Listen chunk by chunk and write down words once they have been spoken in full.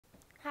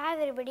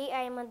everybody,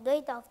 I am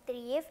Advaith of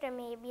 3A from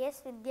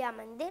ABS Vidya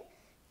Mandir,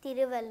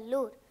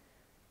 Thiruvallur.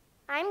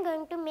 I am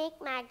going to make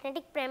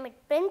magnetic pyramid.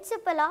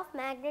 Principle of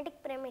magnetic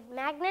pyramid.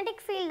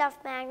 Magnetic field of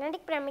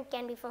magnetic pyramid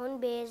can be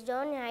found based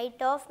on height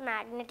of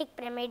magnetic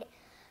pyramid,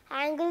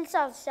 angles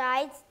of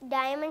sides,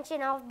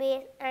 dimension of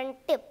base and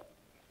tip.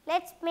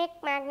 Let's make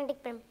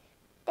magnetic pyramid.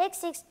 Take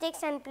 6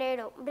 sticks and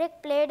Play-Doh.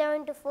 Break Play-Doh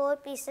into 4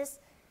 pieces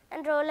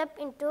and roll up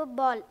into a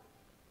ball.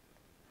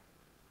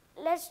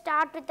 Let's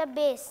start with the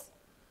base.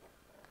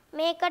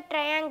 Make a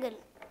triangle.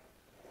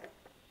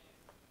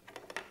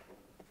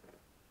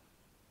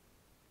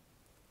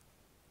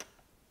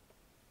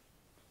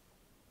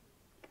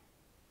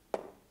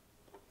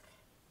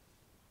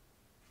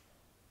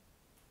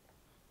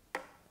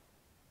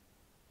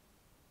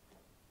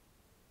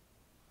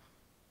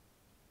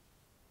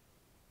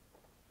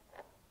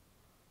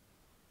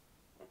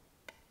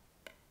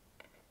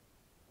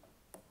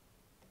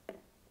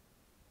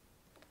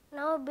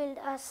 Now build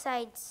our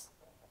sides.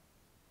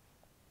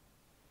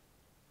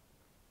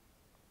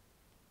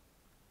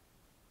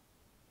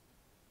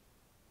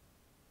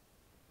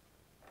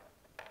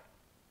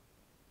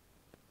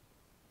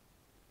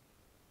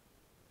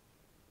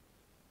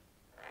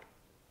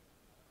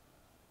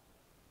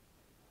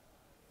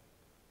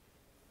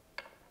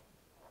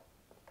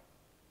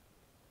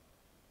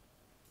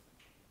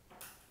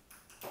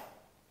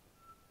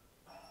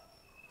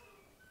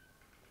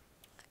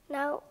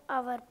 Now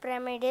our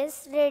pyramid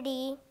is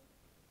ready.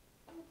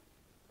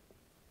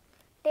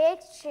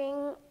 Take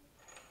string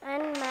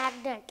and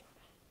magnet.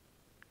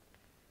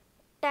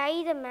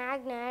 Tie the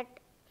magnet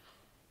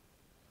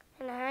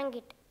and hang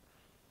it.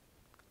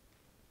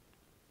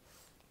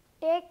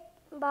 Take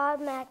bar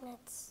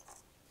magnets.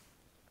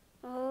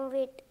 Move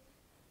it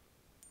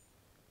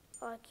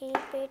or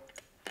keep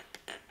it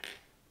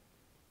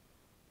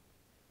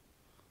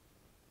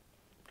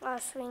or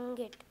swing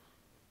it.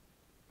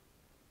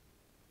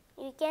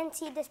 You can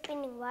see the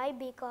spinning. Why?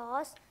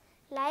 Because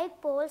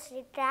like poles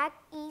retract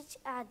each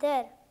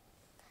other.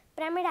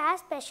 Pyramid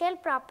has special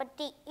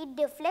property. It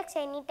deflects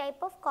any type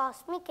of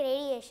cosmic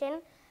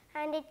radiation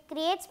and it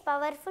creates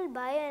powerful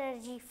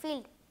bioenergy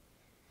field.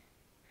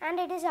 And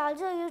it is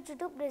also used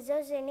to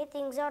preserve any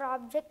things or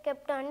object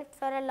kept on it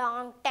for a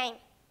long time.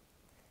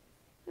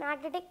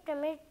 Magnetic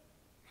pyramid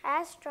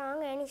has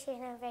strong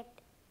initiation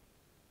effect.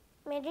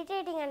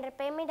 Meditating under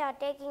pyramid or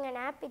taking a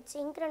nap, it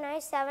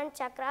synchronizes 7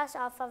 chakras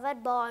of our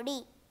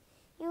body.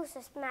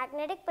 Uses.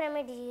 Magnetic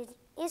pyramid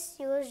is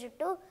used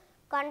to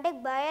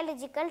conduct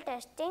biological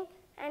testing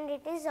and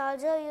it is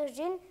also used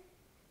in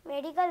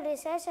medical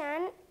research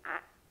and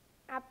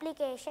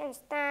applications.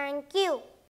 Thank you.